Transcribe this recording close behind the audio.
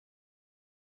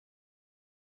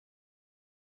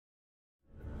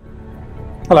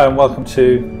Hello and welcome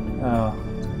to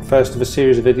first of a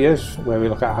series of videos where we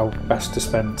look at how best to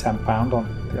spend £10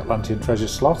 on the Atlantean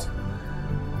Treasures slot.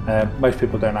 Most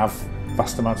people don't have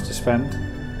vast amounts to spend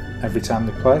every time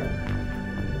they play,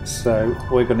 so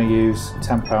we're going to use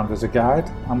 £10 as a guide,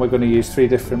 and we're going to use 3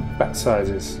 different bet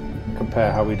sizes and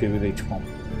compare how we do with each one.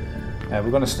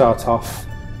 We're going to start off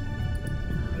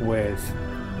with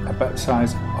a bet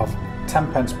size of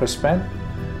 10 pence per spin,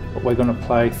 but we're going to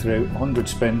play through 100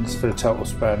 spins for a total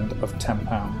spend of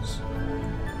 £10.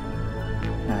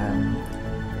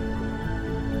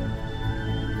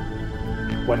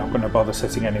 We're not going to bother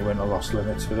setting any win or loss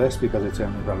limits for this because it's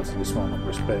only a relatively small number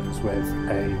of spins with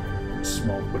a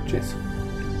small budget.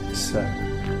 So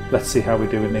let's see how we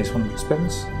do in these 100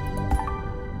 spins.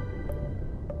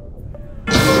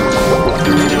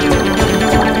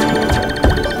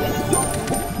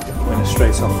 Winner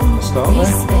straight off from the start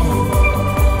there.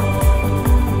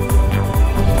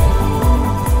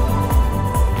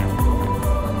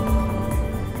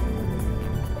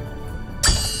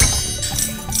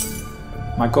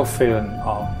 My gut feeling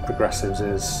on progressives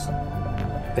is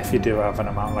if you do have an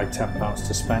amount like £10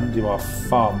 to spend, you are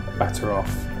far better off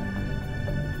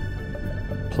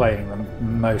playing the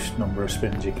most number of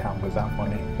spins you can with that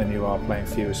money than you are playing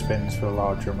fewer spins for a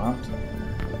larger amount.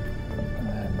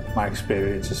 My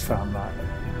experience has found that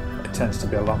it tends to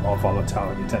be a lot more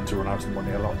volatile and you tend to run out of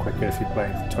money a lot quicker if you're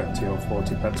playing for 20 or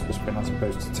 40 pence per spin as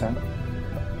opposed to 10.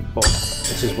 But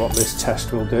this is what this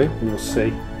test will do. We will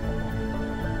see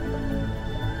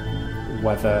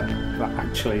whether that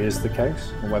actually is the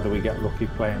case, or whether we get lucky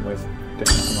playing with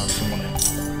different amounts of money.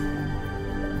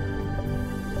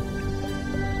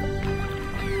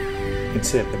 You can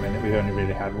see at the minute we've only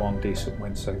really had one decent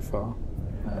win so far.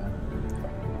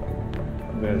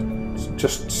 We're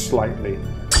just slightly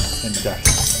in debt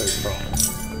so far,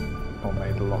 or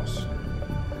made a loss.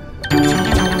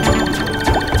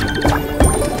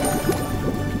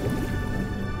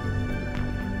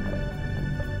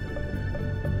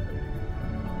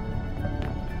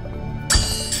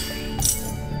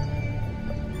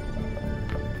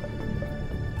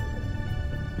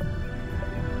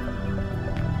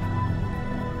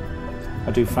 I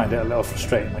do find it a little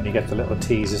frustrating when you get the little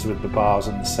teasers with the bars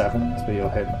and the sevens where you'll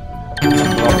hit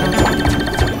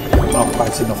not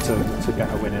quite enough to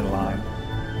get a win in line.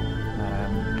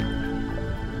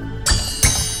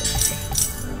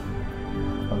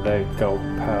 And the gold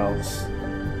pearls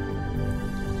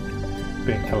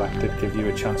being collected give you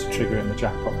a chance of triggering the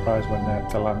jackpot prize when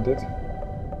they're landed.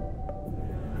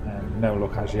 No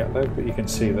luck as yet though, but you can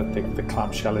see that the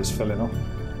clamshell is filling up.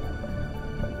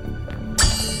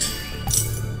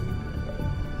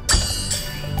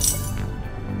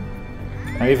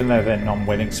 Now, even though they're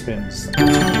non-winning spins,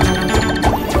 landing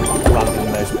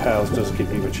those pearls does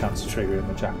give you a chance of triggering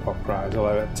the jackpot prize,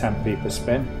 although at 10p per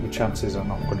spin, your chances are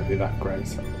not going to be that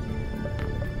great.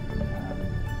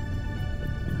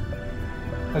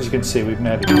 As you can see, we've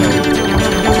nearly played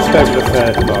just over a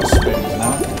third of our spins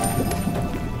now,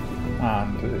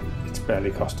 and it's barely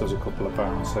cost us a couple of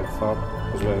pounds so far,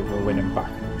 because we're winning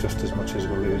back just as much as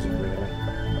we're losing, really.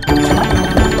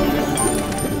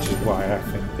 Which is why I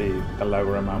think the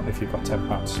lower amount, if you've got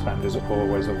 £10 to spend, is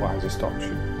always the wisest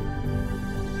option.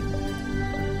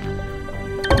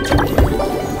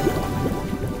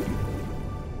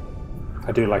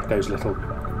 I do like those little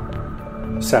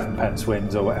 7 pence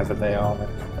wins or whatever they are.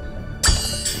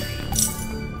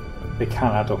 They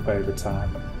can add up over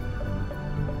time.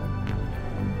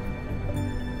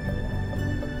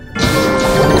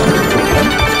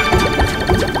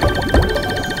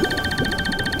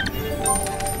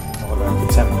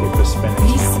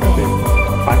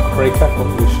 Breaker, but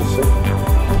we shall see.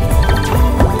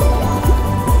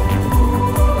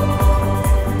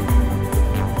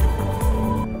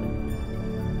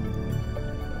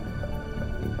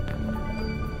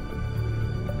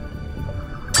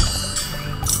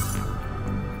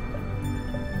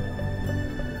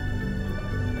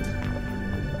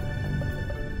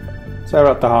 So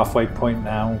we're at the halfway point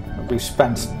now. We've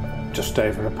spent just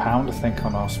over £1, I think,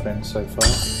 on our spin so far.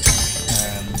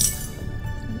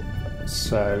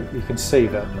 So you can see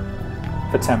that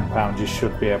for £10 you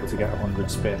should be able to get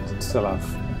 100 spins and still have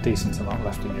a decent amount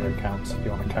left in your account if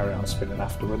you want to carry on spinning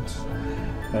afterwards.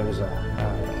 There was a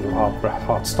little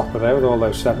hard stopper there with all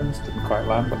those sevens, didn't quite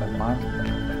land, but never mind.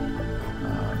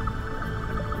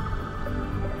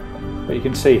 But you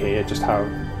can see here just how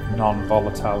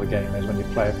non-volatile the game is when you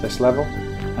play at this level.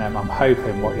 I'm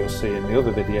hoping what you'll see in the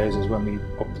other videos is when we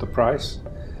up the price,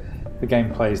 the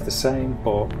game plays the same,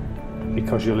 but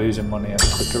because you're losing money at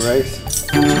a quicker rate,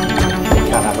 it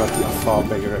can have a far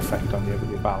bigger effect on your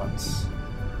balance.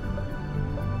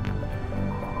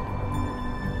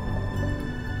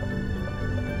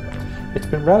 It's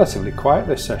been relatively quiet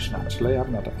this session actually. I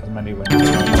haven't had as many wins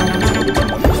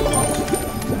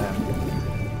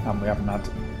and we haven't had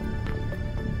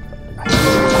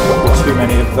too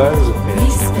many of those appear.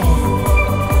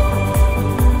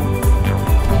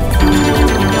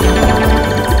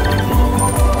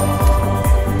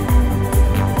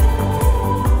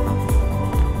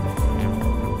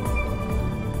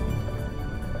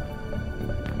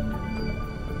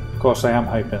 Of course, I am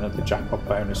hoping that the jackpot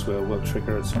bonus wheel will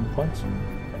trigger at some point.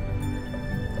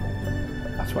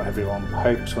 That's what everyone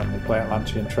hopes when they play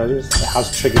Atlantean Treasures. It has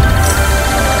triggered 3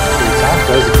 times.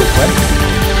 There's a good win.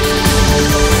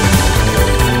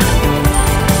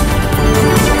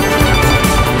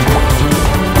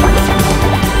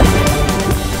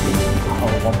 Oh,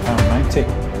 £1.90.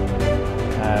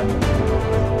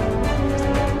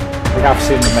 We have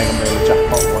seen the Mega Moolah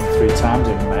jackpot won 3 times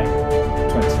in May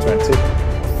 2020.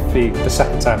 The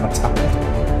second time that's happened.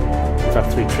 We've had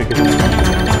 3 triggers in a month.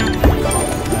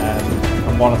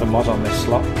 And one of them was on this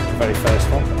slot, the very first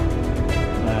one,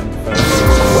 for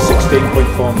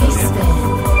 16.4 million.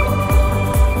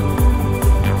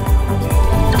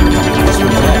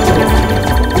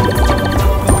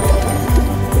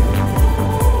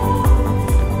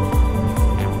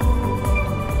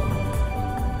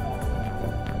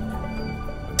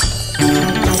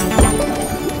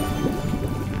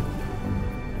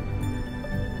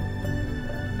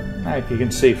 You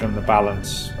can see from the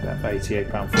balance of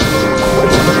 £88.40.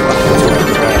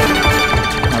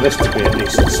 Now this could be a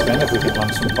decent spin if we can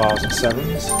land some bars and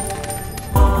 7s.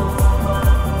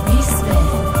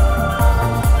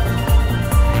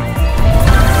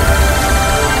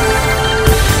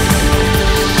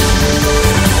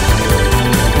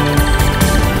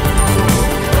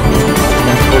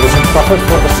 Pull us in profit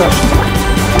for the session.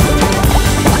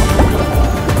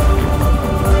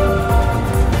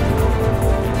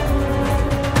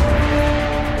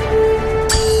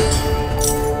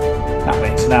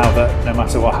 Now that no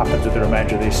matter what happens with the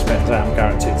remainder of these spins, I am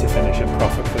guaranteed to finish in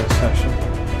profit for this session.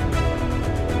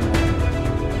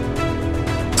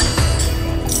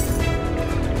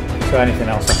 So anything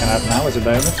else I can add now is a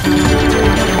bonus.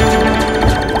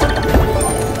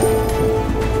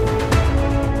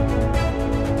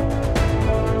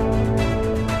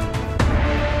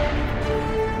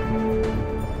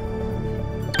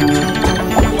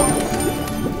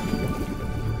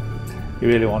 You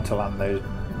really want to land those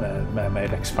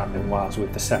mermaid expanding wires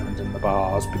with the 7s and the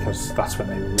bars, because that's when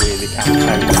they really count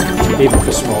out, even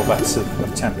for small bets of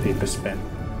 10p per spin.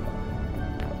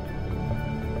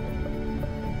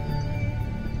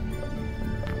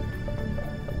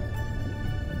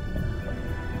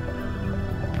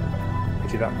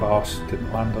 Pity that bar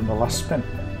didn't land on the last spin.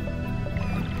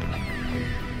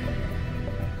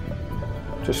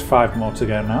 Just 5 more to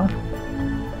go now.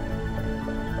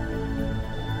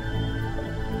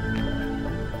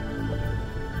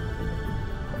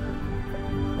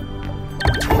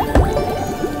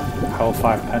 Whole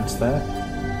 5p there.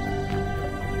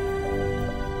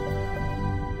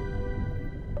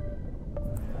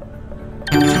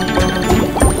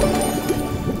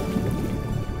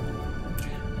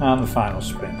 And the final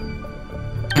spin.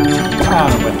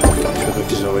 And a win to flush,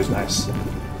 which is always nice.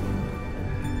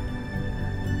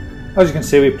 As you can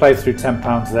see, we played through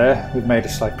 £10 there. We've made a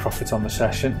slight profit on the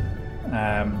session.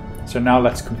 So now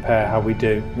let's compare how we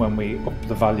do when we up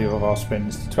the value of our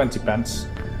spins to 20p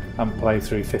and play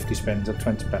through 50 spins at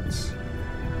 20p.